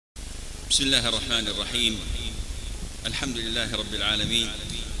بسم الله الرحمن الرحيم. الحمد لله رب العالمين،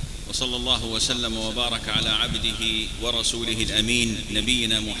 وصلى الله وسلم وبارك على عبده ورسوله الأمين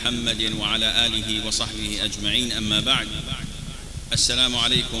نبينا محمد وعلى آله وصحبه أجمعين. أما بعد، السلام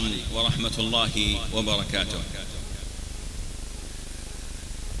عليكم ورحمة الله وبركاته.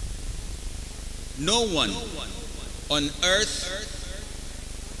 No one on earth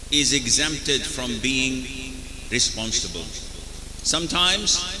is exempted from being responsible.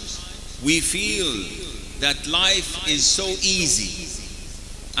 Sometimes we feel that life is so easy.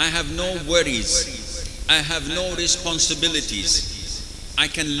 I have no worries. I have no responsibilities. I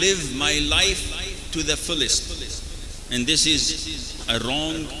can live my life to the fullest. And this is a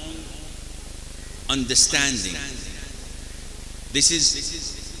wrong understanding. This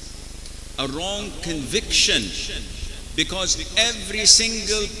is a wrong conviction, because every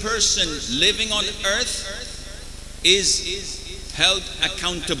single person living on earth is held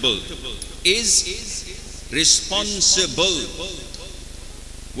accountable, is responsible,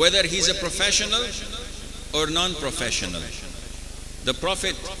 whether he's a professional or non-professional. The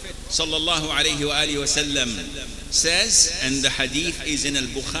Prophet sallallahu alaihi wasallam says, and the hadith is in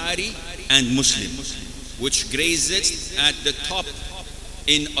Al-Bukhari and Muslim, which grazes at the top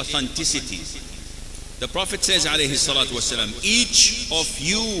in authenticity. The Prophet says alayhi salatu wasalam, each of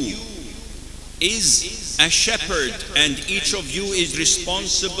you is a shepherd and each of you is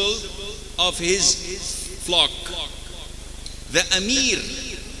responsible of his flock. The Amir,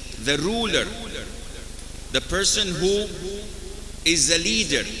 the ruler, the person who is the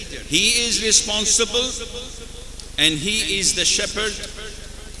leader, he is responsible and he is the shepherd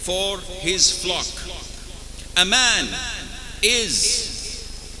for his flock. A man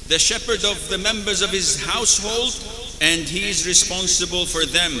is the shepherd of the members of his household and he is responsible for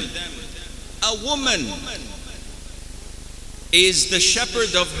them. A woman is the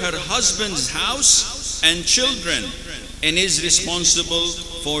shepherd of her husband's house and children and is responsible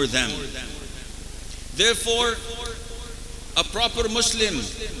for them. Therefore, a proper Muslim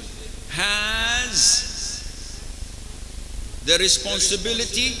has the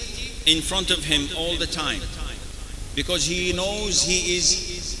responsibility in front of him all the time, because he knows he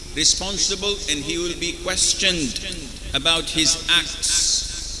is responsible and he will be questioned about his acts,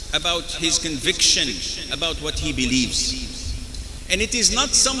 about his conviction, about what he believes. And it is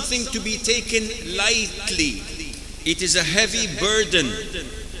not something to be taken lightly. It is a heavy burden.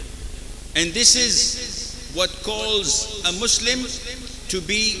 And this is what calls a Muslim to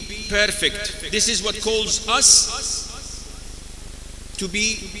be perfect. This is what calls us to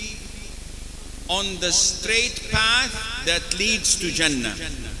be on the straight path that leads to Jannah.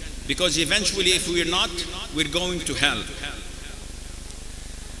 Because eventually, if we're not, we're going to hell.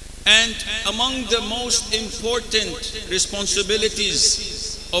 And among the most important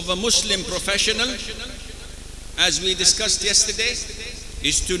responsibilities of a Muslim professional, as we discussed yesterday,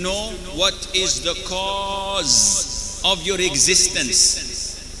 is to know what is the cause of your existence.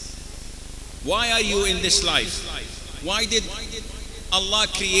 Why are you in this life? Why did Allah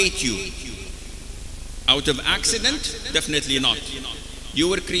create you? Out of accident? Definitely not. You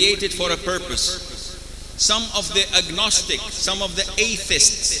were created for a purpose. Some of the agnostics, some of the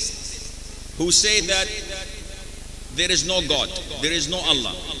atheists who say that there is no God, there is no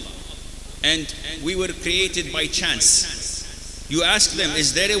Allah, and we were created by chance. You ask them,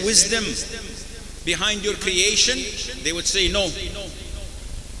 is there a wisdom behind your creation? They would say no.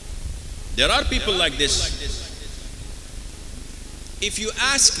 There are people like this. If you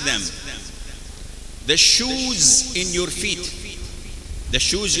ask them, the shoes in your feet, the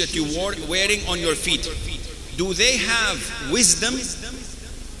shoes that you're wearing on your feet, do they have wisdom?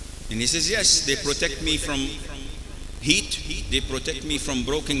 And he says, yes, they protect me from heat, they protect me from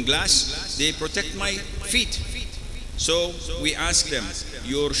broken glass, they protect my feet. So we ask them,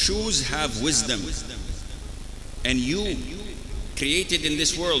 your shoes have wisdom, and you created in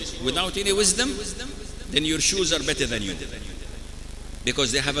this world without any wisdom, then your shoes are better than you,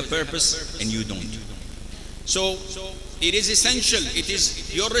 because they have a purpose and you don't. So it is essential, it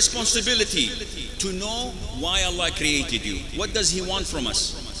is your responsibility to know why Allah created you. What does He want from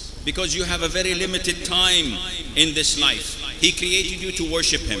us? Because you have a very limited time in this life. He created you to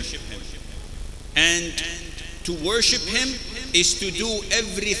worship Him. And to worship Him is to do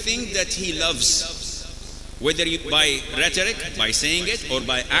everything that He loves. Whether you by rhetoric, by saying it, or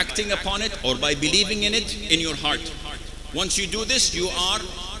by acting upon it, or by believing in it in your heart. Once you do this, you are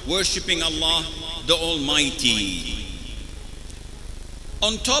worshipping Allah the Almighty.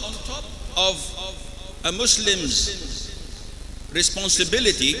 On top of a Muslim's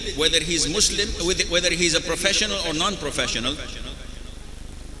responsibility, whether he's Muslim, whether he's a professional or non-professional,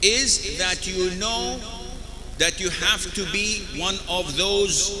 is that you know that you have to be one of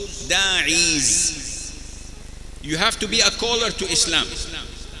those da'is. You have to be a caller to Islam.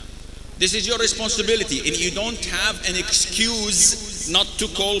 This is your responsibility, and you don't have an excuse not to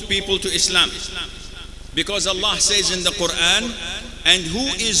call people to Islam. Because Allah says in the Quran, and who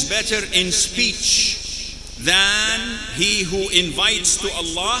is better in speech than he who invites to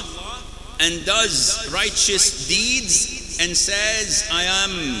Allah and does righteous deeds and says, I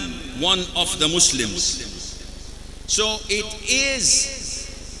am one of the Muslims. So it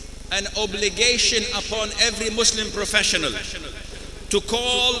is an obligation upon every Muslim professional to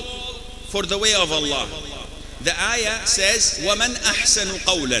call for the way of Allah. The ayah says, وَمَنْ أَحْسَنُ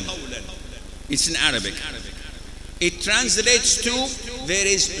قَوْلًا. It's in Arabic. It translates to, there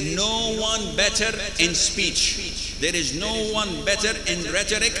is no one better in speech. There is no one better in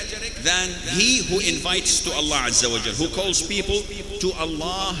rhetoric than he who invites to Allah Azza wa Jal, who calls people to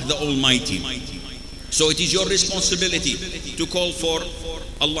Allah the Almighty. So it is your responsibility to call for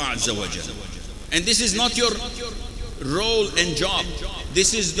Allah Azza wa Jal. And this is not your role and job.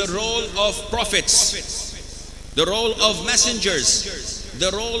 This is the role of prophets, the role of messengers,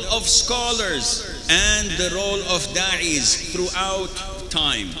 the role of scholars, and the role of da'is throughout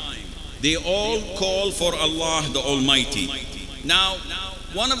time. They all call for Allah the Almighty. Now,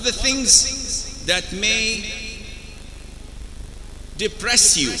 one of the things that may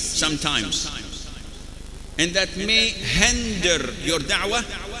depress you sometimes and that may hinder your da'wah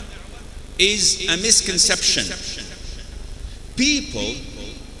is a misconception. People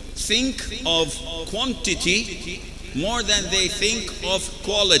think of quantity more than they think of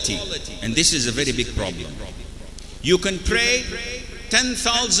quality, and this is a very big problem. You can pray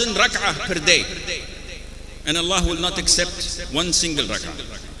 10,000 rak'ah per day and Allah will not accept one single rak'ah.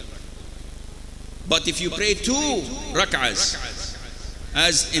 But if you pray 2 rak'ahs,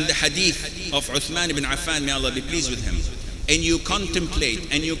 as in the hadith of Uthman ibn Affan, may Allah be pleased with him, and you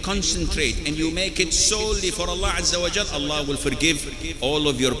contemplate and you concentrate and you make it solely for Allah Azza wa Jal, Allah will forgive all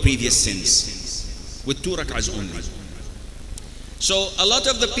of your previous sins with 2 rak'ahs only. So a lot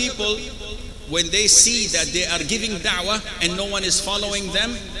of the people, when they see that they are giving da'wah and no one is following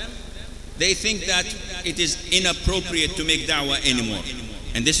them, they think that it is inappropriate to make da'wah anymore.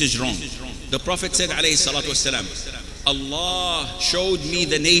 And this is wrong. The Prophet said, alayhi salatu wasalam, Allah showed me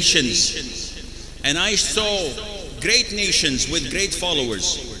the nations, and I saw great nations with great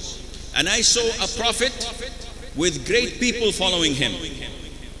followers, and I saw a prophet with great people following him,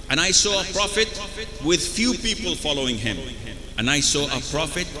 and I saw a prophet with few people following him, and I saw a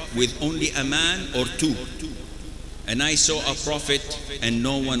prophet with only a man or 2, and I saw a prophet and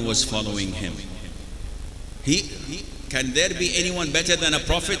no one was following him. Can there be anyone better than a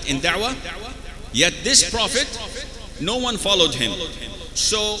prophet in da'wah? Yet this prophet, no one followed him.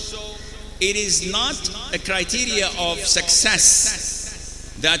 So it is not a criteria of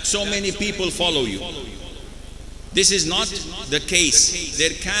success that so many people follow you. This is not the case.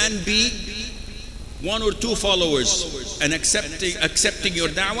 There can be 1 or 2 followers and accepting your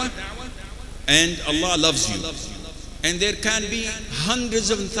da'wah, and Allah loves you. And there can be hundreds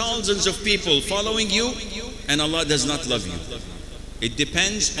of thousands of people following you and Allah does not love you. It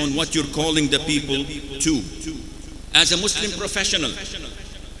depends on what you're calling the people to. As a Muslim professional,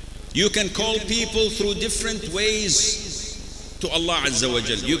 you can call people through different ways to Allah Azza wa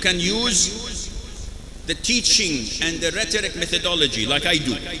Jal. You can use the teaching and the rhetoric methodology like I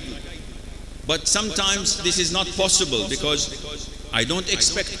do. But sometimes this is not possible because I don't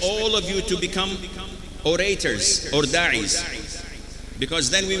expect all of you to become orators or da'is, because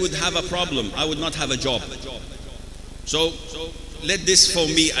then we would have a problem. I would not have a job. So let this for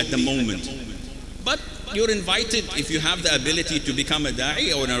me at the moment. But you're invited if you have the ability to become a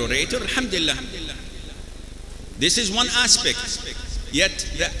da'i or an orator. Alhamdulillah. This is one aspect. Yet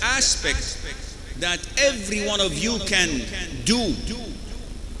the aspect that every one of you can do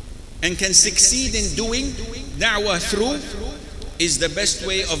and can succeed in doing da'wah through is the best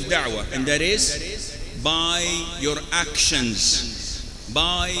way of da'wah, and that is by your actions,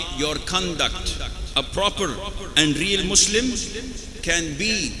 by your conduct. A proper and real Muslim can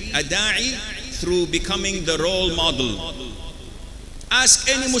be a da'i through becoming the role model. Ask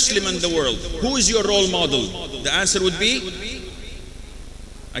any Muslim in the world, who is your role model? The answer would be,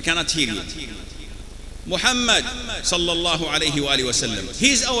 I cannot hear you. Muhammad sallallahu alayhi wa sallam.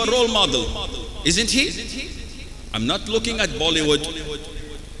 He's our role model, isn't he? I'm not looking at Bollywood.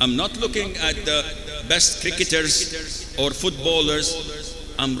 I'm not looking at the best cricketers or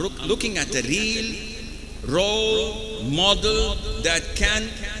footballers. I'm looking at a real role model that can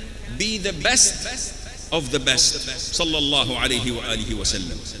be the best of the best, sallallahu alayhi wa alihi wa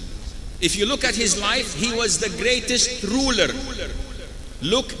sallam. If you look at his life, he was the greatest ruler.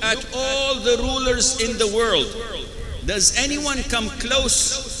 Look at all the rulers in the world. Does anyone come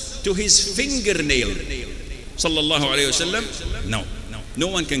close to his fingernail? Sallallahu alayhi wa sallam? No. No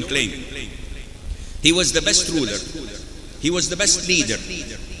one can claim. He was the best ruler. He was the best leader.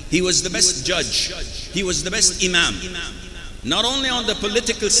 He was the best judge. He was the best imam. Not only on the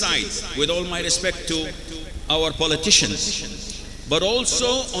political side, with all my respect to our politicians, but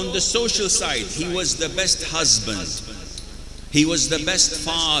also on the social side. He was the best husband. He was the best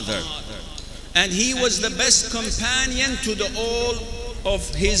father. And he was the best companion to the all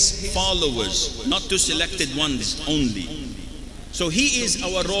of his followers, not to selected ones only. So he is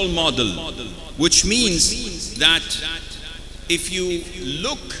our role model, which means that if you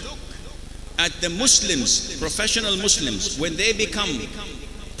look at the Muslims, professional Muslims, when they become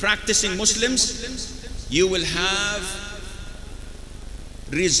practicing Muslims, you will have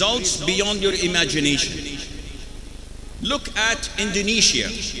results beyond your imagination. Look at Indonesia,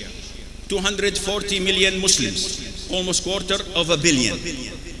 240 million Muslims, almost quarter of a billion.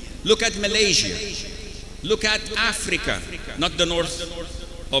 Look at Malaysia. Look at Africa, not the north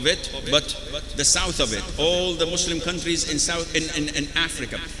of it, but the south of it, all the Muslim countries in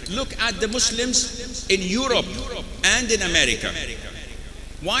Africa. Look at the Muslims in Europe and in America.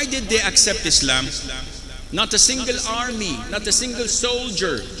 Why did they accept Islam? Not a single army, not a single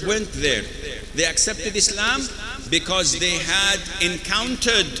soldier went there. They accepted Islam because they had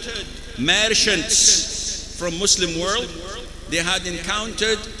encountered merchants from Muslim world. They had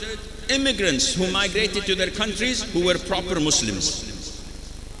encountered immigrants who migrated to their countries who were proper Muslims.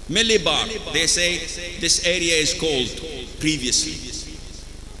 Milibar, they say this area is called previously.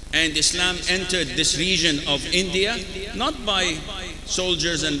 And Islam entered this region of India not by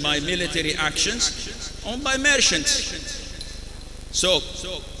soldiers and by military actions, or by merchants. So,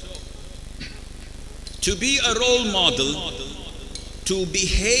 to be a role model, to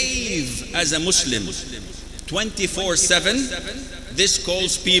behave as a Muslim 24/7, this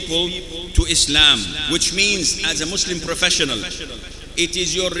calls people to Islam, which means as a Muslim professional, it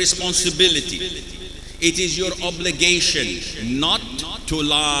is your responsibility, it is your obligation not to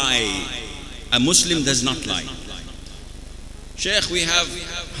lie. A Muslim does not lie. Sheikh, we have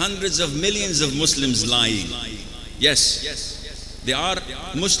hundreds of millions of Muslims lying. Yes, they are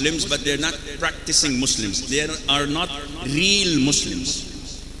Muslims, but they're not practicing Muslims. They are not real Muslims.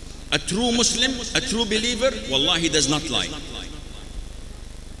 A true Muslim, a true believer, wallahi, does not lie.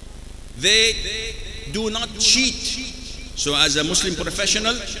 They do not cheat. So as a Muslim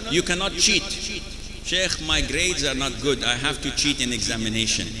professional, you cannot cheat. Sheikh, my grades are not good. I have to cheat in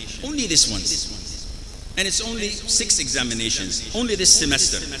examination. Only this once. And it's only 6 examinations, only this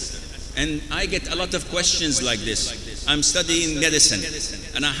semester. And I get a lot of questions like this. I'm studying medicine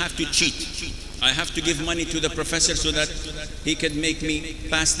and I have to cheat. I have to give money to the professor so that he can make me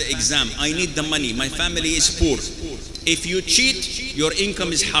pass the exam. I need the money. My family is poor. If you cheat, your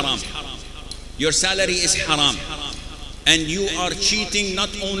income is haram. Your salary is haram. And you are cheating not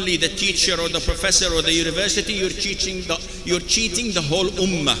only the teacher or the professor or the university, you're cheating the whole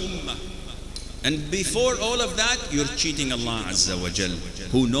ummah. And before all of that, you're cheating Allah Azza wa Jal,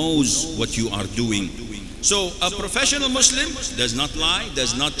 who knows what you are doing. So a professional Muslim does not lie,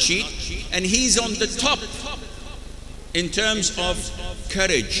 does not cheat, and he's on the top in terms of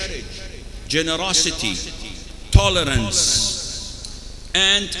courage, generosity, tolerance,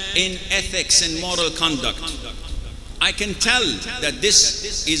 and in ethics and moral conduct. I can tell that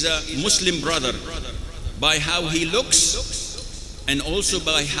this is a Muslim brother by how he looks and also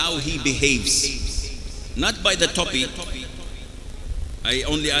by how he behaves. Not by the topi. I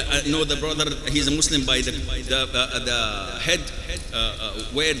know the brother, he's a Muslim by the head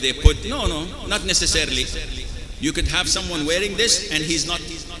where they put. No, not necessarily. You could have someone wearing this and he's not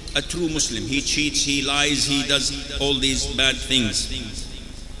a true Muslim. He cheats, he lies, he does all these bad things.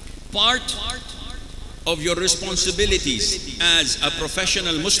 Part of your responsibilities as a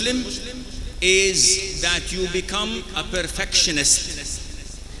professional Muslim is that you become a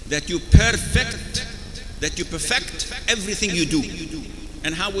perfectionist, that you perfect everything you do.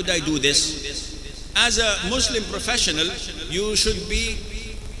 And how would I do this? As a Muslim professional, you should be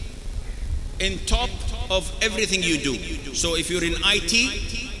in top of everything you do. So if you're in IT,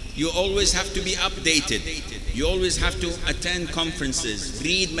 you always have to be updated. You always have to attend conferences,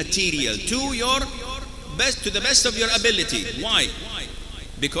 read material to the best of your ability. Why?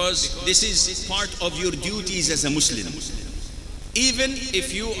 Because this is part of your duties as a Muslim. Even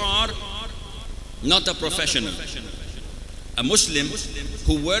if you are not a professional, a Muslim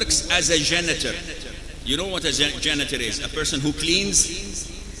who works as a janitor, You know what a janitor is? A person who cleans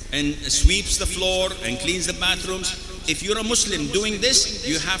and sweeps the floor and cleans the bathrooms. If you're a Muslim doing this,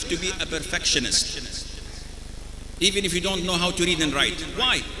 you have to be a perfectionist. Even if you don't know how to read and write.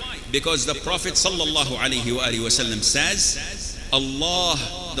 Why? Because the Prophet sallallahu alaihi wasallam says, Allah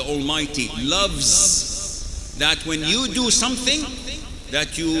the Almighty loves that when you do something,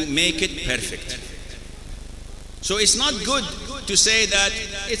 that you make it perfect. So it's not good to say that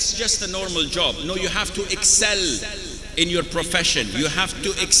it's just a normal job. No, you have to excel in your profession. You have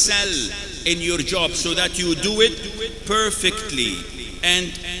to excel in your job so that you do it perfectly.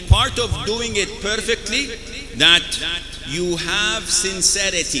 And part of doing it perfectly, that you have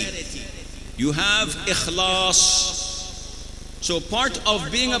sincerity, you have ikhlas. So part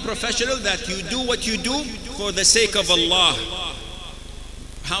of being a professional, that you do what you do for the sake of Allah.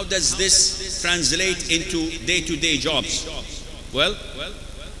 How does this translate into day-to-day jobs? Well,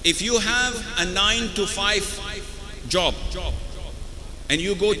 if you have a 9-to-5 job and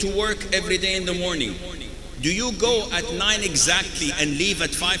you go to work every day in the morning, do you go at 9 exactly and leave at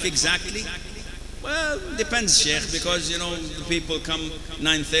 5 exactly? Well, depends, Sheikh, because you know people come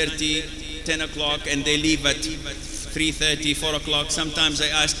 9:30, 10 o'clock and they leave at 3:30, 4 o'clock. Sometimes I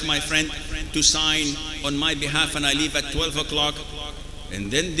ask my friend to sign on my behalf and I leave at 12 o'clock. And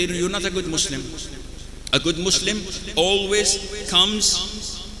then you're not a good Muslim. A good Muslim always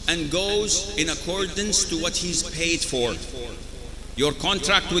comes and goes in accordance to what he's paid for. Your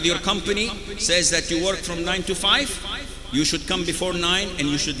contract with your company says that you work from 9 to 5. You should come before 9 and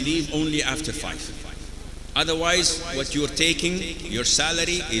you should leave only after 5. Otherwise, what you're taking, your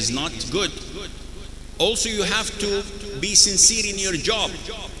salary is not good. Also, you have to be sincere in your job.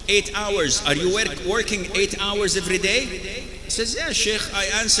 8 hours. Are you working 8 hours every day? He says, yeah, Sheikh, I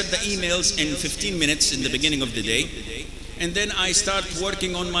answered the emails in 15 minutes in the beginning of the day. And then I start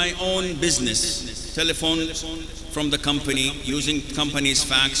working on my own business. Telephone from the company, using company's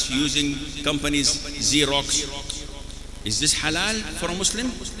fax, using company's Xerox. Is this halal for a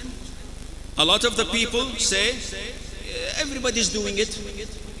Muslim? A lot of the people say, everybody's doing it.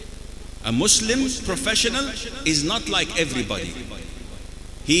 A Muslim professional is not like everybody.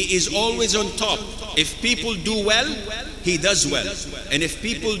 He is always on top. If people do well, he does well. And if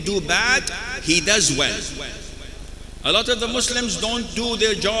people do bad, he does well. A lot of the Muslims don't do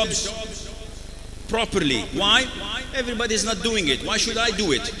their jobs properly. Why? Everybody's not doing it. Why should I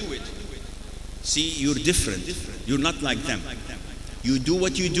do it? See, you're different. You're not like them. You do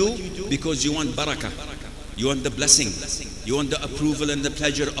what you do because you want barakah. You want the blessing. You want the approval and the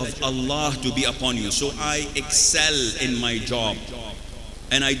pleasure of Allah to be upon you. So I excel in my job.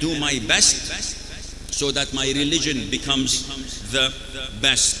 And I do my best so that my religion becomes the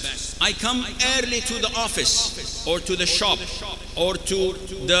best. I come early to the office or to the shop or to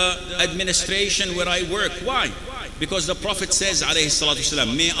the administration where I work. Why? Because the Prophet says, alayhi salatu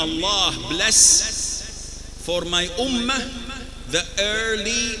wasalam, may Allah bless for my ummah the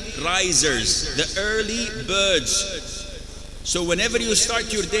early risers, the early birds. So whenever you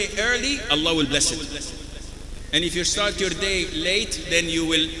start your day early, Allah will bless it. And if you start your day late, then you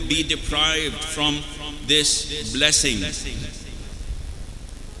will be deprived from this blessing.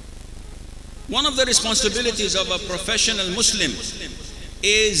 One of the responsibilities of a professional Muslim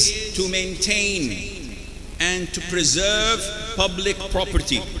is to maintain and to preserve public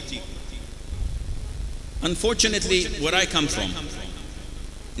property. Unfortunately, where I come from,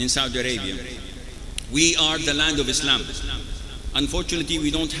 in Saudi Arabia, we are the land of Islam. Unfortunately,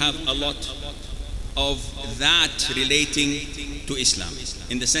 we don't have a lot of that relating to Islam,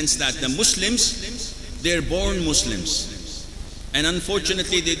 in the sense that the Muslims, they're born Muslims, and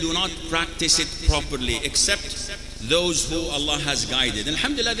unfortunately they do not practice it properly, except those who Allah has guided. And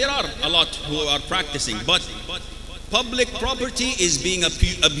alhamdulillah, there are a lot who are practicing, but public property is being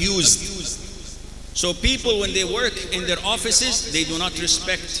abused. So people, when they work in their offices, they do not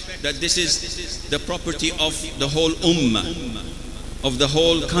respect that this is the property of the whole ummah, of the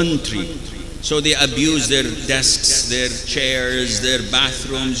whole country. So they abuse their desks, their chairs, their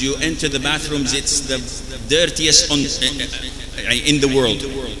bathrooms. You enter the bathrooms, it's the dirtiest in the world.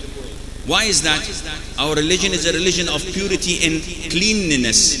 Why is that? Our religion is a religion of purity and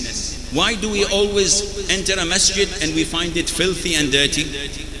cleanliness. Why do we always enter a masjid and we find it filthy and dirty?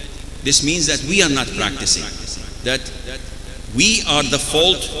 This means that we are not practicing, that we are the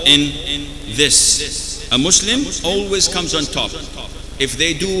fault in this. A Muslim always comes on top. If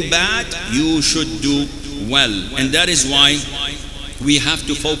they do bad, you should do well. And that is why we have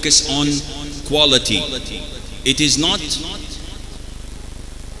to focus on quality. It is not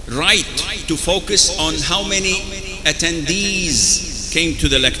right to focus on how many attendees came to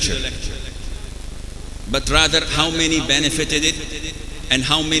the lecture. but rather how many benefited it and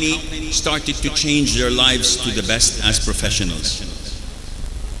how many started to change their lives to the best as professionals.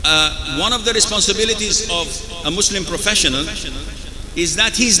 One of the responsibilities of a Muslim professional is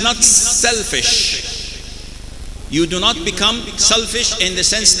that he's not selfish. You do not become selfish in the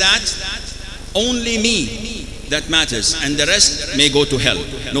sense that only me that matters and the rest may go to hell.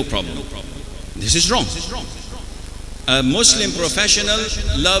 No problem. This is wrong. A Muslim professional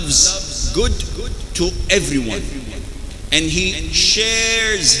loves good to everyone, and he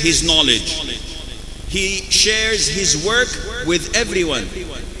shares his knowledge. He shares his work with everyone.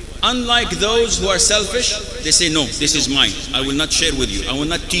 Unlike those who are selfish, they say, no, this is mine. I will not share with you. I will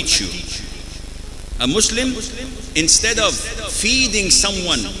not teach you. A Muslim, instead of feeding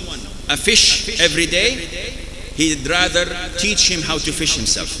someone a fish every day, he'd rather teach him how to fish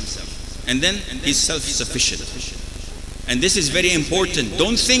himself. And then he's self-sufficient. And this is very important.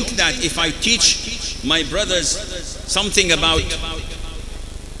 Don't think that if I teach my brothers something about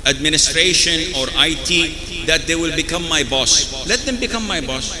administration or IT, that they will become my boss. Let them become my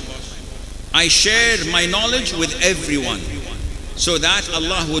boss. I share my knowledge with everyone so that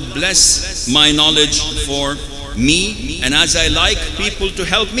Allah would bless my knowledge for me, and as I like people to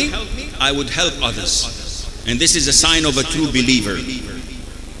help me, I would help others. And this is a sign of a true believer.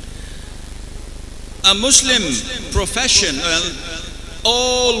 A Muslim professional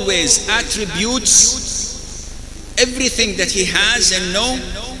always attributes everything that he has and know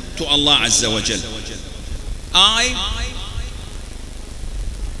to Allah Azza wa Jal. I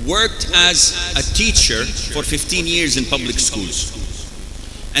worked as a teacher for 15 years in public schools,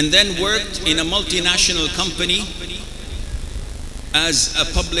 and then worked in a multinational company as a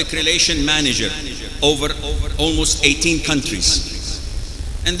public relation manager over almost 18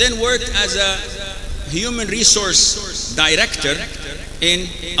 countries, and then worked as a human resource director in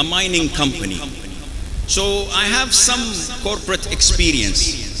a mining company. So I have some corporate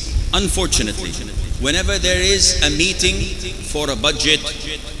experience. Unfortunately, whenever there is a meeting for a budget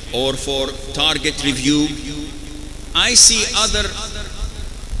or for target review, I see other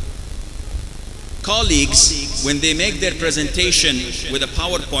colleagues, when they make their presentation with a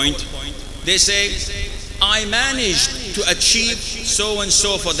PowerPoint, they say, I managed to achieve so and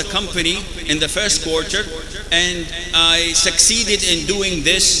so for the company in the first quarter, and I succeeded in doing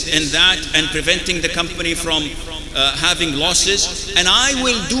this and that and preventing the company from having losses, and I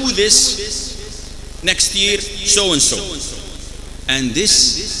will do this next year so and so. And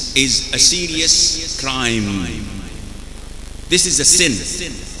this is a serious crime. This is a sin.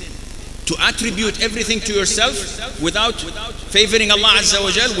 To attribute everything to yourself without favoring Allah Azza wa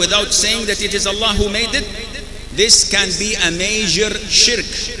Jal, without saying that it is Allah who made it, this can be a major shirk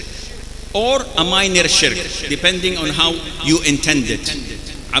or a minor shirk, depending on how you intend it.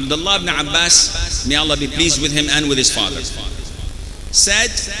 Abdullah ibn Abbas, may Allah be pleased with him and with his father,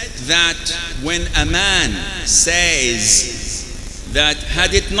 said that when a man says that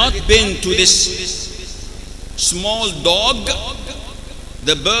had it not been to this small dog,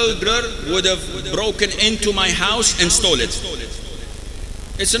 the burglar would have broken into my house and stole it.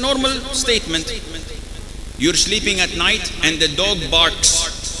 It's a normal statement. You're sleeping at night and the dog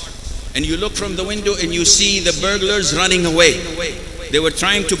barks, and you look from the window and you see the burglars running away. They were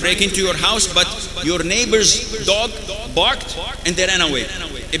trying to break into your house, but your neighbor's dog barked and they ran away.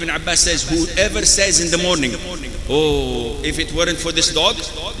 Ibn Abbas says, whoever says in the morning, oh, if it weren't for this dog,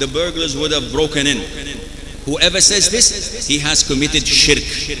 the burglars would have broken in. Whoever says this, he has committed shirk.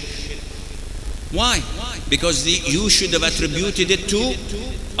 Why? Because you should have attributed it to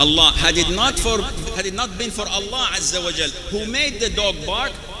Allah. Had it not been for Allah Azza wa Jal, who made the dog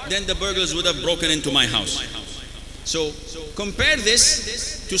bark, then the burglars would have broken into my house. So compare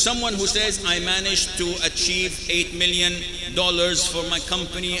this to someone who says, I managed to achieve $8 million for my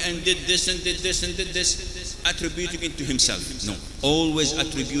company and did this and did this and did this, attributing it to himself. No, always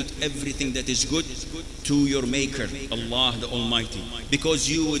attribute everything that is good to your Maker, Allah the Almighty, because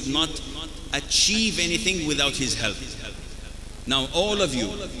you would not achieve anything without His help. Now all of you,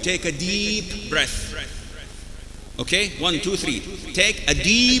 take a deep breath. Okay, 1, 2, 3. Take a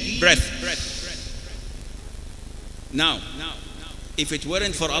deep breath. Now, if it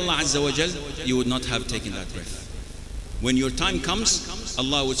weren't for Allah Azza wa Jal, you would not have taken that breath. When your time comes,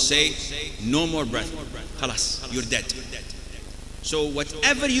 Allah would say, no more breath. Khalas, you're dead. So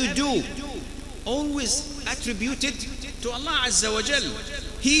whatever you do, always attribute it to Allah Azza wa Jal.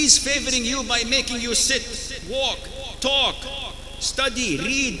 He is favoring you by making you sit, walk, talk, study,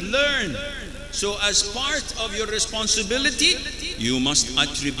 read, learn. So as part of your responsibility, you must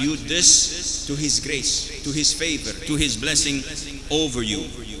attribute this to His grace, to His favor, to His blessing over you.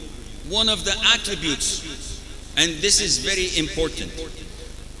 one of the attributes, and this is very important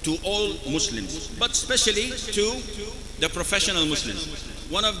to all Muslims, but especially to the professional Muslims.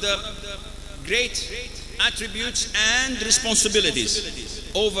 One of the great attributes and responsibilities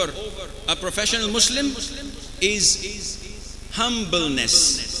over a professional Muslim is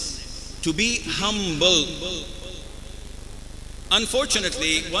humbleness. To be humble.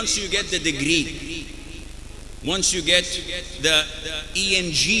 Unfortunately, once you get the degree, once you get the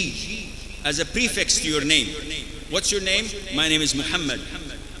ENG as a prefix to your name, what's your name? My name is Muhammad.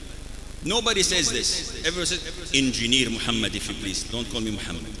 Nobody says this. Everyone says, Engineer Muhammad, if you please. Don't call me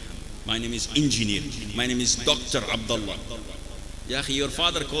Muhammad. My name is Engineer. My name is Dr. Abdullah. Ya akhi, your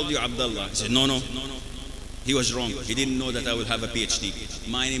father called you Abdullah. He said, no. He was wrong. He didn't know that I will have a PhD.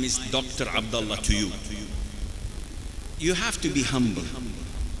 My name is Dr. Abdullah to you. You have to be humble.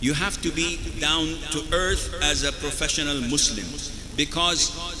 You have to be down to earth as a professional Muslim.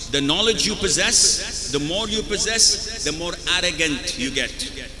 Because the knowledge you possess, the more you possess, the more arrogant you get.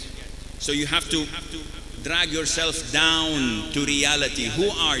 So you have to drag yourself down to reality. Who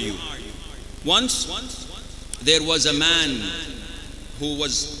are you? Once there was a man who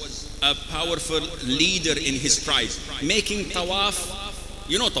was a powerful leader in his tribe, making tawaf.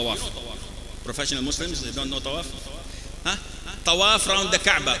 You know tawaf? Professional Muslims, they don't know tawaf? Huh? Tawaf around the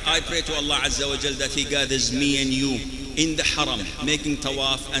Kaaba. I pray to Allah Azza wa Jal that He gathers me and you in the haram, making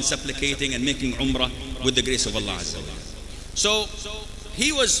tawaf and supplicating and making umrah with the grace of Allah Azza wa Jal. So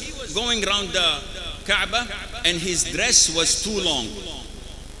he was going around the Kaaba and his dress was too long.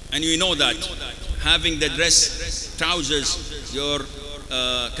 And you know that having the dress, trousers, your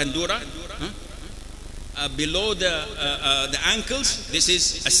kandura, below the ankles, this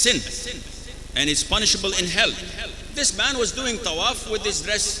is a sin and it's punishable in hell. This man was doing tawaf with his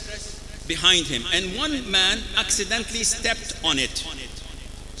dress behind him, and one man accidentally stepped on it.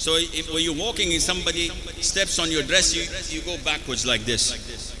 So when you're walking and somebody steps on your dress, you go backwards like this.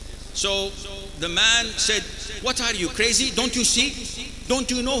 So the man said, what are you, crazy? Don't you see?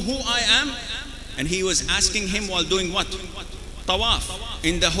 Don't you know who I am? And he was asking him while doing what? Tawaf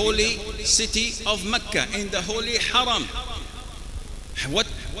in the holy city of Mecca, in the holy haram. What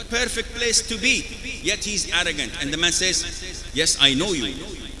perfect place to be. Yet he's arrogant. And the man says, yes, I know you.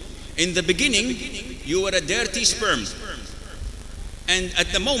 In the beginning, you were a dirty sperm. And at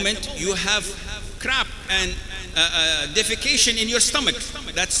the moment, you have crap and defecation in your stomach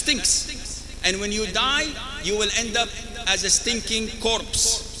that stinks. And when you die, you will end up as a stinking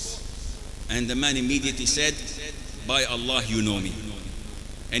corpse. And the man immediately said, by Allah, you know me.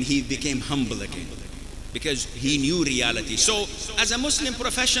 And he became humble again, because he knew reality. So as a Muslim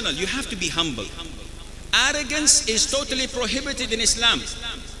professional, you have to be humble. Arrogance is totally prohibited in Islam.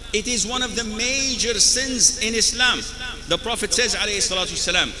 It is one of the major sins in Islam. The Prophet says, alayhi salatu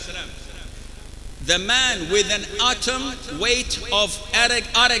wasalam, the man with an atom weight of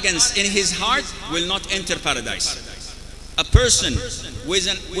arrogance in his heart will not enter paradise. A person with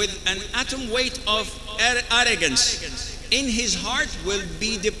an atom weight of arrogance in his heart will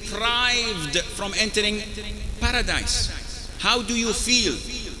be deprived from entering paradise. How do you feel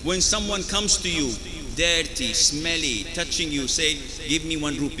when someone comes to you, dirty, smelly, touching you, say, give me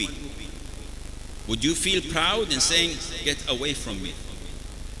 1 rupee? Would you feel proud and saying, get away from me?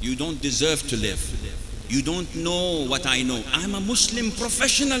 You don't deserve to live. You don't know what I know. I'm a Muslim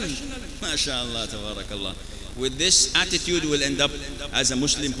professional. MashaAllah, tabarakallah. With this attitude, we'll end up as a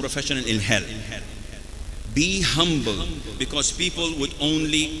Muslim professional in hell. Be humble, because people would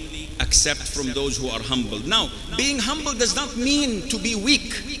only accept from those who are humble. Now, being humble does not mean to be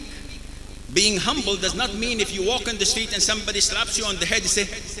weak. Being humble does not mean if you walk on the street and somebody slaps you on the head, you say,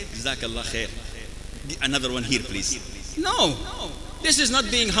 Jazakallah khair. Another one here, please. No, this is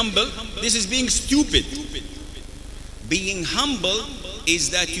not being humble. This is being stupid. Being humble is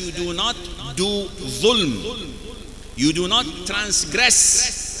that you do not do dhulm. You do not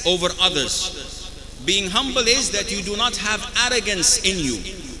transgress over others. Being humble is that you do not have arrogance in you.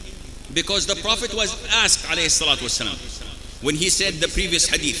 Because the Prophet was asked, alayhi salatu wasalam, when he said the previous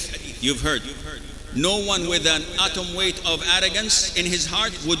hadith, you've heard, no one with an atom weight of arrogance in his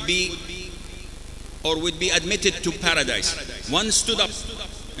heart would be admitted to paradise. One stood up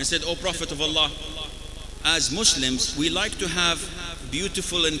and said, O Prophet of Allah, as Muslims, we like to have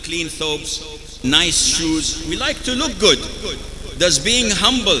beautiful and clean thobes, nice shoes. We like to look good. Does being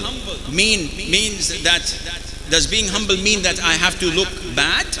humble mean that I have to look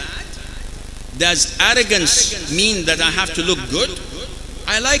bad? Does arrogance mean that I have to look good?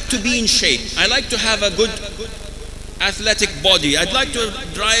 I like to be in shape. I like to have a good athletic body. I'd like to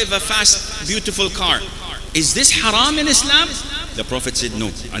drive a fast, beautiful car. Is this haram in Islam? The Prophet said no,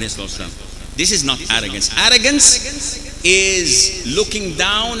 alayhi salatu wasalam. This is not arrogance. Arrogance is looking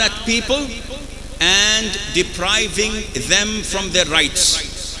down at people and depriving them from their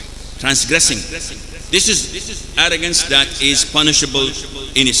rights, transgressing. This is arrogance that is punishable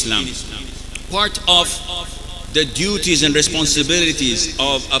in Islam. Part of the duties and responsibilities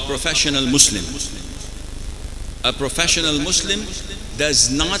of a professional Muslim. A professional Muslim does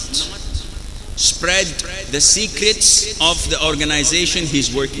not spread the secrets of the organization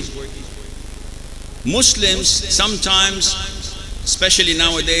he's working. Muslims sometimes, especially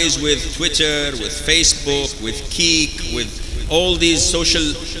nowadays with Twitter, with Facebook, with Kik, with all these social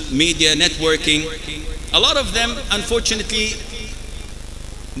media networking, a lot of them, unfortunately,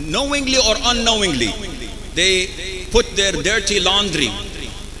 knowingly or unknowingly, they put their dirty laundry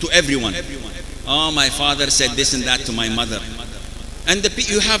to everyone. Oh, my father said this and that to my mother. And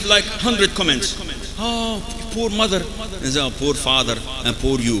you have like 100 comments. Oh, poor mother, and so, poor father, and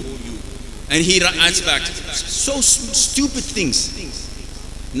poor you. And he adds back, so stupid things.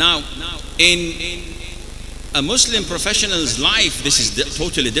 Now, in a Muslim professional's life, this is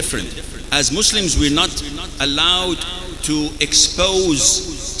totally different. As Muslims, we're not allowed to expose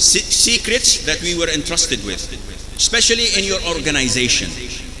secrets that we were entrusted with, especially in your organization.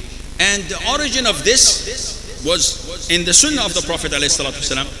 And the origin of this was in the Sunnah of the Prophet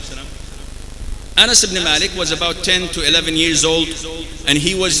ﷺ. Anas ibn Malik was about 10 to 11 years old, and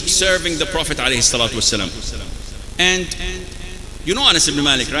he was serving the Prophet ﷺ. And you know Anas ibn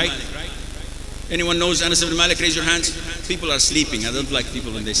Malik, right? Anyone knows Anas ibn Malik? Raise your hands. People are sleeping. I don't like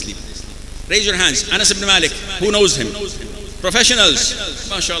people when they sleep. Raise your hands. Anas ibn Malik. Who knows him? Professionals.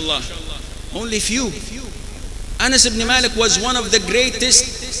 MashaAllah. Only few. Anas ibn Malik was one of the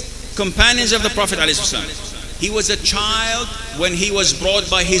greatest companions of the Prophet ﷺ. He was a child when he was brought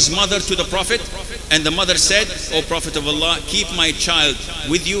by his mother to the Prophet, and the mother said, "O Prophet of Allah, keep my child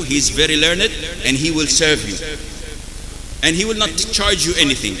with you. He's very learned and he will serve you. And he will not charge you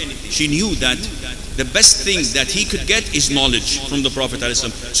anything." She knew that the best thing that he could get is knowledge from the Prophet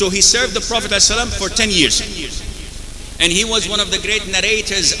ﷺ. So he served the Prophet ﷺ for 10 years. And he was one of the great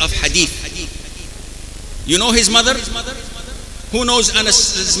narrators of hadith. You know his mother? Who knows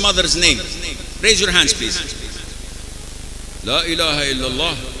Anas's mother's name? Raise your hands, please. La ilaha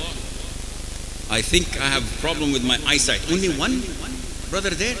illallah. I think I have a problem with my eyesight. Only one brother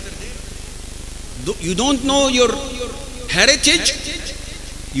there. You don't know your heritage?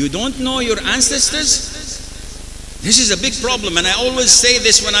 You don't know your ancestors? This is a big problem, and I always say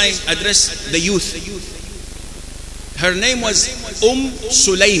this when I address the youth. Her name was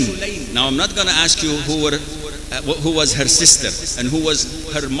Sulaim. Now I'm not going to ask you who was her sister, and who was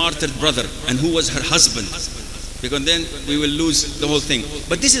her martyred brother, and who was her husband, because then we will lose the whole thing.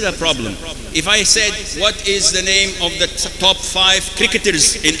 But this is a problem. If I said, what is the name of the top 5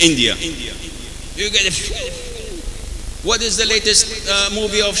 cricketers in India? You get it. What is the latest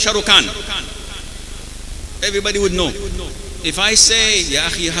movie of Shah Rukh Khan? Everybody would know. If I say, Ya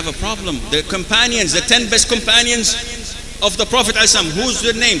akhi, you have a problem. The companions, the 10 best companions of the Prophet ﷺ, who's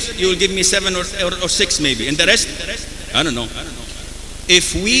their names? You will give me 7 or 6 maybe. And the rest? I don't know.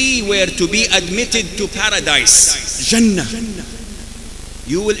 If we were to be admitted to paradise, Jannah,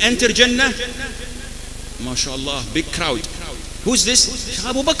 you will enter Jannah? MashaAllah, big crowd. Who's this?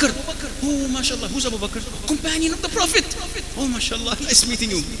 Abu Bakr. Oh, MashaAllah. Who's Abu Bakr? Companion of the Prophet. Oh, MashaAllah. Nice meeting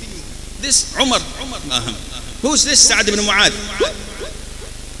you. This Umar. Who's this? Sa'ad ibn Mu'adh.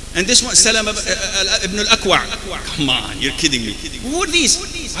 And this one, Salam ibn al-Akwa'. Come on, you're kidding me. Who are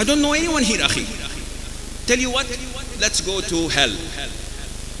these? I don't know anyone here, akhi. Tell you what, let's go to hell.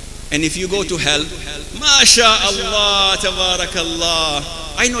 And if you go to hell, MashaAllah,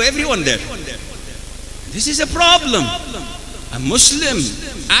 Tabarakallah, I know everyone there. This is a problem. A Muslim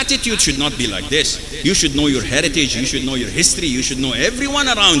attitude should not be like this. You should know your heritage, you should know your history, you should know everyone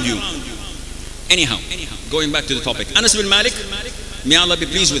around you. Anyhow, going back to the topic. Anas bin Malik, may Allah be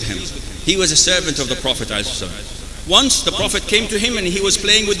pleased with him. He was a servant of the Prophet ﷺ. Once the Prophet came to him and he was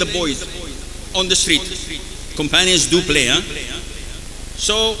playing with the boys on the street. Companions do play, huh?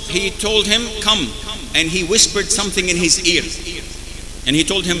 So he told him, come. And he whispered something in his ear. And he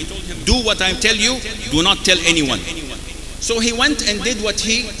told him, do what I tell you, do not tell anyone. So he went and did what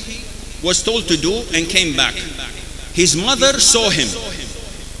he was told to do and came back. His mother saw him.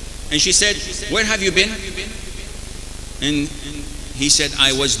 And she said, where have you been? And he said,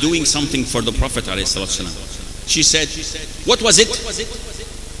 I was doing something for the Prophet ﷺ. She said, what was it?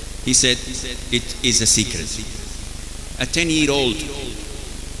 He said, it is a secret. A 10-year-old,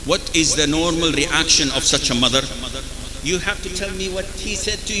 what is the normal reaction of such a mother? You have to tell me what he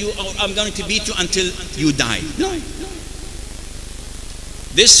said to you, or I'm going to beat you until you die. No.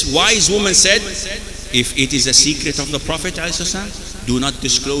 This wise woman said, if it is a secret of the Prophet ﷺ, do not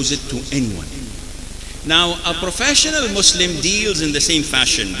disclose it to anyone. Now, a professional Muslim deals in the same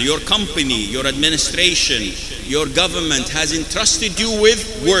fashion. Your company, your administration, your government has entrusted you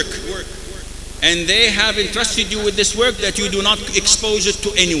with work. And they have entrusted you with this work that you do not expose it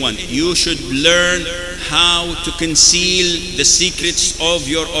to anyone. You should learn how to conceal the secrets of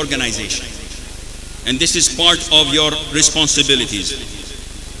your organization. And this is part of your responsibilities.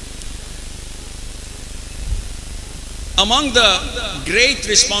 Among the great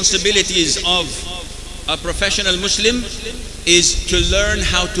responsibilities of a professional Muslim is to learn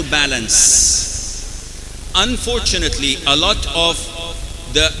how to balance. Unfortunately, a lot of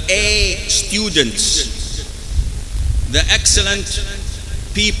the A students, the excellent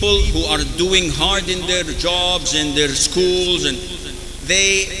people who are doing hard in their jobs and their schools, and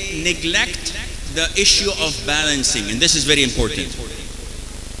they neglect the issue of balancing, and this is very important.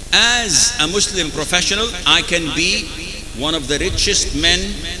 As a Muslim professional, I can be one of the richest men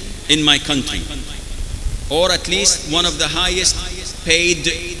in my country, or at least one of the highest paid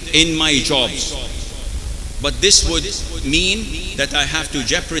in my jobs. But this would mean that I have to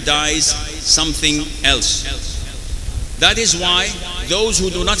jeopardize something else. That is why those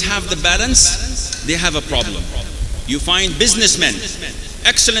who do not have the balance, they have a problem. You find businessmen,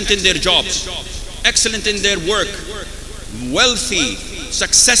 excellent in their jobs, excellent in their work, wealthy,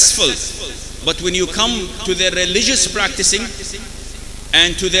 successful, but when you come to their religious practicing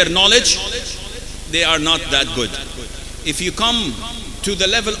and to their knowledge, they are not that good. If you come to the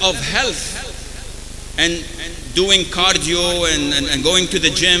level of health and doing cardio and going to the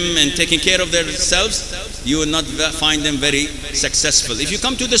gym and taking care of themselves, you will not find them very successful. If you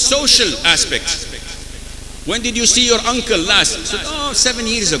come to the social aspects, when did you see your uncle last? I said, oh, 7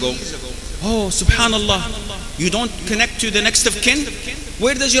 years ago. Oh, subhanallah, you don't connect to the next of kin?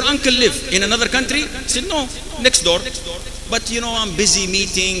 Where does your uncle live? In another country? I said, no, next door. But you know, I'm busy,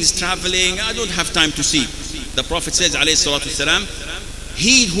 meetings, traveling, I don't have time to see. The Prophet says, alayhi salatu wasalam,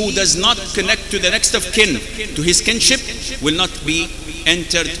 he who does not connect to the next of kin, to his kinship, will not be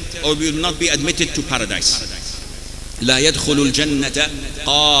entered or will not be admitted to paradise. لا يدخل الجنة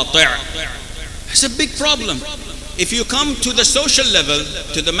قاطع. It's a big problem. If you come to the social level,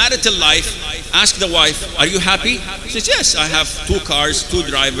 to the marital life, ask the wife, are you happy? She says, yes, I have 2 cars, 2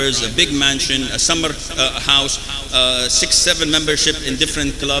 drivers, a big mansion, a summer house, 6-7 membership in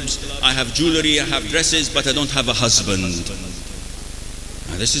different clubs. I have jewelry, I have dresses, but I don't have a husband.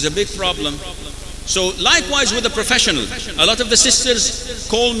 Now, this is a big problem. So likewise with the professional, a lot of the sisters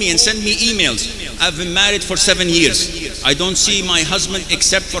call me and send me emails. I've been married for 7 years. I don't see my husband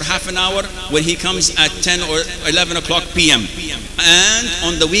except for half an hour when he comes at 10 or 11 o'clock p.m. And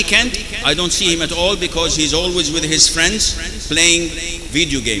on the weekend, I don't see him at all because he's always with his friends playing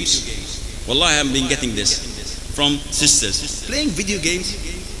video games. Wallahi, I've been getting this from sisters. Playing video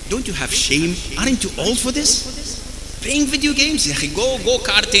games? Don't you have shame? Aren't you old for this? Playing video games? Go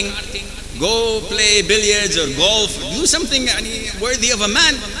karting. Go play billiards or golf, do something worthy of a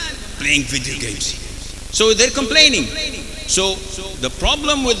man. Playing video games. So they're complaining. So the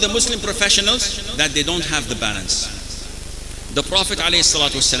problem with the Muslim professionals, that they don't have the balance. The Prophet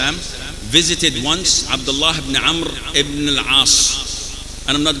ﷺ visited once Abdullah ibn Amr ibn al-As.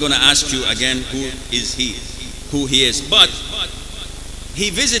 And I'm not going to ask you again who he is. But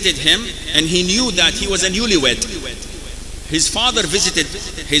he visited him and he knew that he was a newlywed. His father visited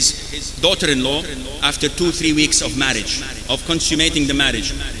his daughter-in-law after 2-3 weeks of marriage, of consummating the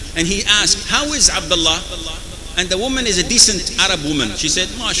marriage. And he asked, how is Abdullah? And the woman is a decent Arab woman. She said,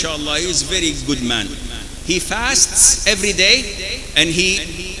 MashaAllah, he is a very good man. He fasts every day and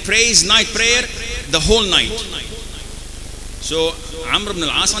he prays night prayer the whole night. So Amr ibn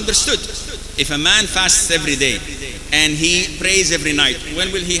al-As understood. If a man fasts every day and he prays every night,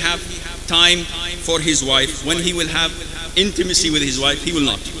 when will he have time for his wife? When he will have intimacy with his wife? He will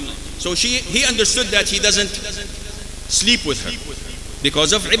not. So he understood that he doesn't sleep with her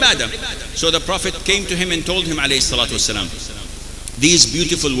because of ibadah. So the Prophet came to him and told him alayhi salatu wasalam these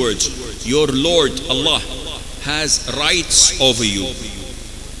beautiful words: your Lord Allah has rights over you.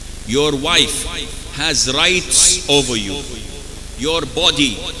 Your wife has rights over you. Your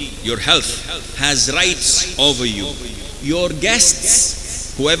body, your health has rights over you. Your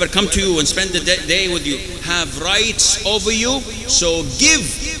guests, whoever come to you and spend the day with you, have rights over you. So give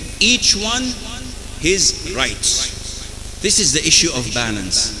each one his rights. This is the issue of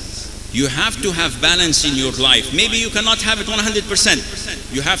balance. You have to have balance in your life. Maybe you cannot have it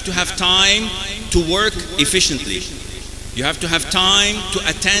 100%. You have to have time to work efficiently. You have to have time to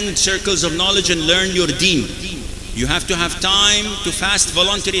attend circles of knowledge and learn your deen. You have to have time to fast,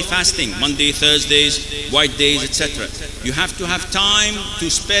 voluntary fasting, Monday, Thursdays, white days, etc. You have to have time to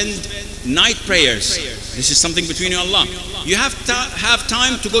spend night prayers. This is something between you and Allah. You have to have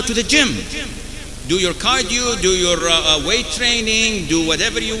time to go to the gym. Do your cardio, do your weight training, do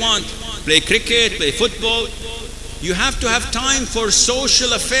whatever you want. Play cricket, play football. You have to have time for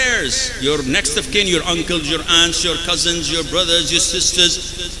social affairs. Your next of kin, your uncles, your aunts, your cousins, your brothers, your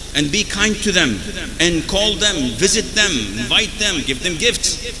sisters, and be kind to them and call them, visit them, invite them, give them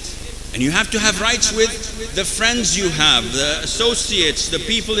gifts. And you have to have rights with the friends you have, the associates, the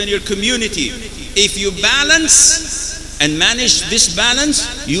people in your community. If you balance and manage this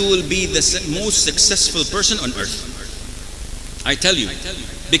balance, you will be the most successful person on earth. I tell you,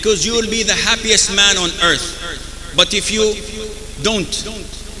 because you will be the happiest man on earth. But if you don't,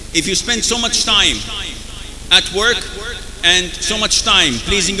 if you spend so much time at work and so much time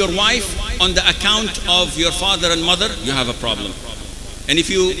pleasing your wife on the account of your father and mother, you have a problem. And if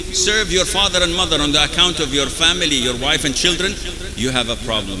you serve your father and mother on the account of your family, your wife and children, you have a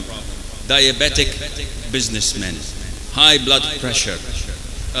problem. Diabetic businessmen, high blood pressure,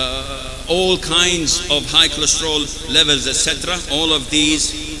 all kinds of high cholesterol levels, etc. All of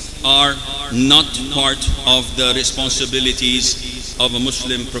these are not part of the responsibilities of a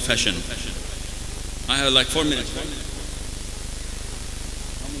Muslim profession. I have like 4 minutes.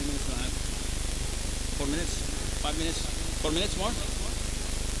 How many minutes do I have? 4 minutes? 5 minutes? 4 minutes more?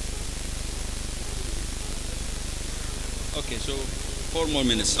 Okay, so 4 more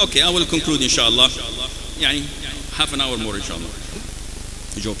minutes. Okay, I will conclude inshallah. Yani, half an hour more inshallah.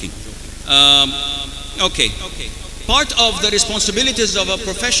 Joking. Okay. Part of the responsibilities of a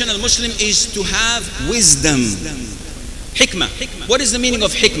professional Muslim is to have wisdom. Hikmah. What is the meaning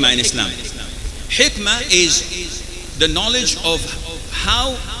of hikmah in Islam? Hikmah is the knowledge of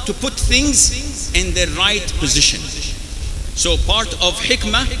how to put things in the right position. So part of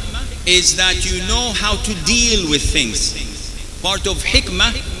hikmah is that you know how to deal with things. Part of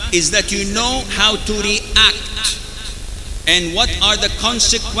hikmah is that you know how to react and what are the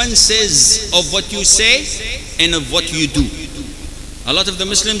consequences of what you say and of what you do. A lot of the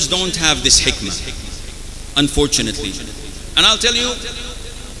Muslims don't have this hikmah, unfortunately. And I'll tell you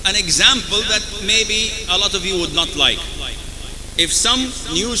an example that maybe a lot of you would not like. If some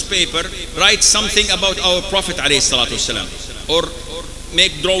newspaper writes something about our Prophet ﷺ, or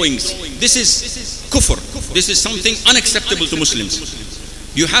make drawings, this is kufr. This is something unacceptable to Muslims.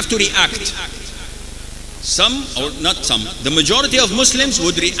 You have to react. Some, or not some, the majority of Muslims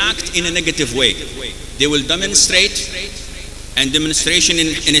would react in a negative way. They will demonstrate, and demonstration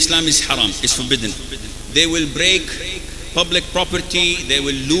in Islam is haram, is forbidden. They will break public property, they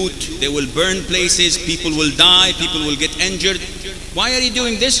will loot, they will burn places, people will die, people will get injured. Why are you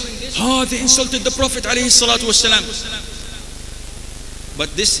doing this? Oh, they insulted the Prophet ﷺ.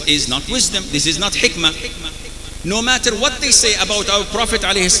 But this is not wisdom, this is not hikmah. No matter what they say about our Prophet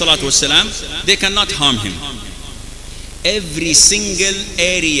ﷺ, they cannot harm him. Every single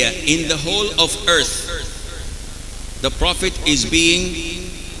area in the whole of earth, the Prophet is being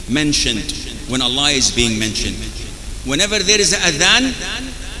mentioned when Allah is being mentioned. Whenever there is an adhan,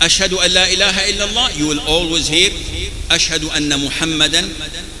 Ashhadu an la ilaha illallah, you will always hear Ashhadu anna Muhammadan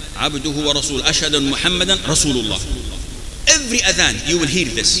abduhu wa rasul. Ashhadu anna Muhammadan Rasulullah. Every adhan, you will hear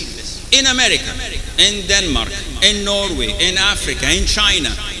this. In America, in Denmark, in Norway, in Africa, in China,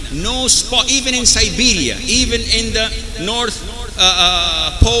 no spot, even in Siberia, even in the North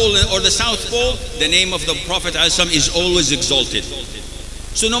Pole or the South Pole, the name of the Prophet ﷺ is always exalted.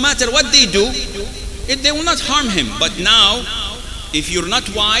 So no matter what they do, they will not harm him. But now, if you're not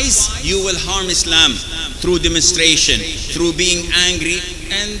wise, you will harm Islam through demonstration, through being angry,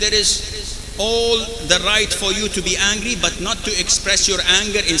 and there is all the right for you to be angry, but not to express your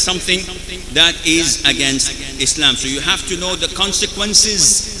anger in something that is against Islam. So you have to know the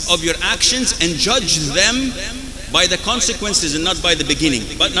consequences of your actions and judge them by the consequences and not by the beginning,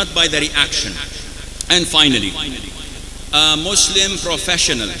 but not by the reaction. And finally, a Muslim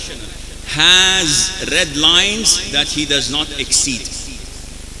professional has red lines that he does not exceed.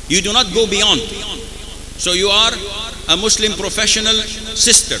 You do not go beyond. So you are a Muslim professional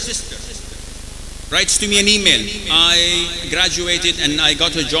sister, writes to me an email. I graduated and I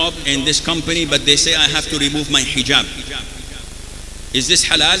got a job in this company, but they say I have to remove my hijab. Is this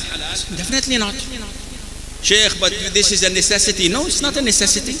halal? Definitely not. Sheikh, but this is a necessity. No, it's not a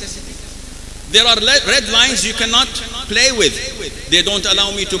necessity. There are red lines you cannot play with. They don't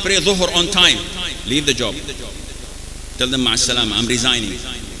allow me to pray dhuhr on time. Leave the job. Tell them ma'as-salama, I'm resigning.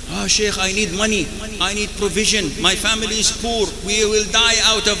 Oh, Sheikh, I need money. I need provision. My family is poor. We will die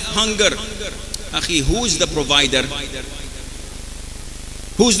out of hunger. Akhi, who's the provider?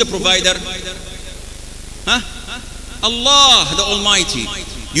 Who's the provider? Huh? Allah, the Almighty.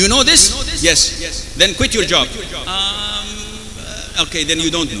 You know this? Yes. Then quit your job. Okay, then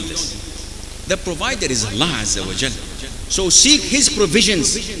you don't know this. The provider is Allah Azza wa Jal. So seek His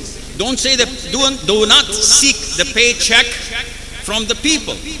provisions. Don't say that. Do not seek the paycheck from the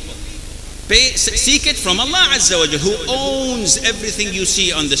people. Seek it from Allah Azza wa Jal, who owns everything you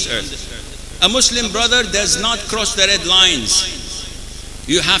see on this earth. A Muslim brother does not cross the red lines.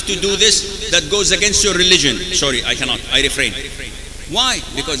 You have to do this, that goes against your religion. Sorry, I cannot. I refrain. Why?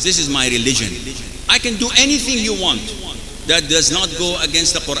 Because this is my religion. I can do anything you want that does not go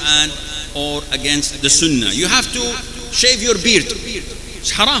against the Quran or against the Sunnah. You have to shave your beard.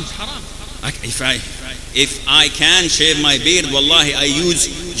 It's haram. If I can shave my beard, wallahi, I use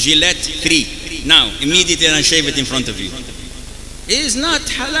Gillette 3. Now, immediately I shave it in front of you. It is not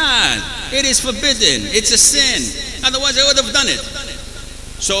halal. It is forbidden. It's a sin. Otherwise I would have done it.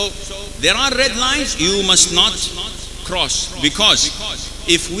 So there are red lines you must not cross, because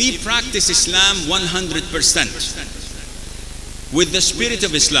if we practice Islam 100% with the spirit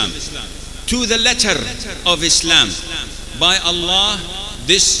of Islam, to the letter of Islam, by Allah,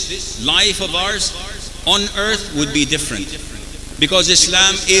 this life of ours on earth would be different, because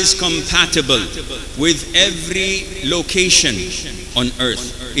Islam is compatible with every location on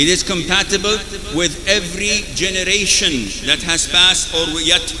earth. It is compatible with every generation that has passed or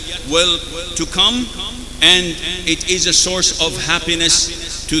yet will to come, and it is a source of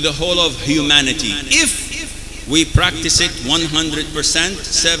happiness to the whole of humanity if we practice it 100%,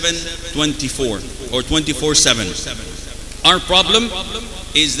 7/24 or 24/7. Our problem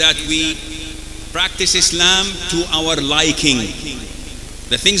is that we practice Islam to our liking.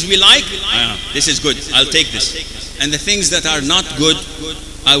 The things we like, this is good, I'll take this. And the things that are not good,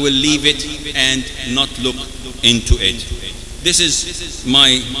 I will leave it and not look into it. This is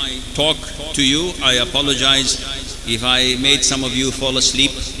my talk to you. I apologize if I made some of you fall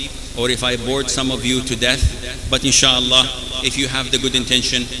asleep or if I bored some of you to death. But inshallah, if you have the good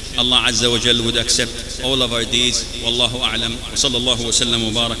intention, Allah Azza wa Jal would accept all of our deeds. Wallahu a'lam. Wa sallallahu wa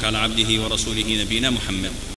sallam wa barak ala abdihi wa rasulihi nabina Muhammad.